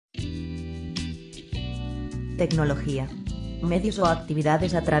tecnología. Medios o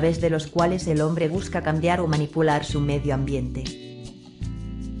actividades a través de los cuales el hombre busca cambiar o manipular su medio ambiente.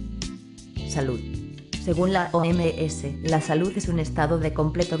 Salud. Según la OMS, la salud es un estado de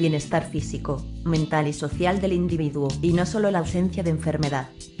completo bienestar físico, mental y social del individuo, y no solo la ausencia de enfermedad.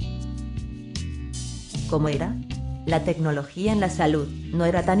 ¿Cómo era? La tecnología en la salud no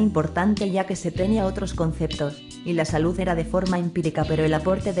era tan importante ya que se tenía otros conceptos, y la salud era de forma empírica, pero el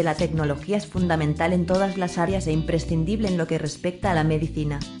aporte de la tecnología es fundamental en todas las áreas e imprescindible en lo que respecta a la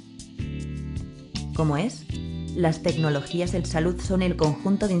medicina. ¿Cómo es? Las tecnologías en salud son el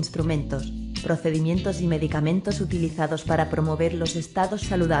conjunto de instrumentos, procedimientos y medicamentos utilizados para promover los estados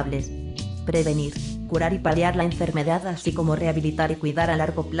saludables, prevenir, curar y paliar la enfermedad, así como rehabilitar y cuidar a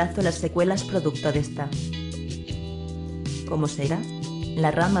largo plazo las secuelas producto de esta. ¿Cómo será? La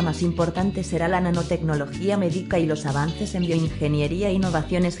rama más importante será la nanotecnología médica y los avances en bioingeniería e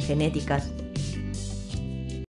innovaciones genéticas,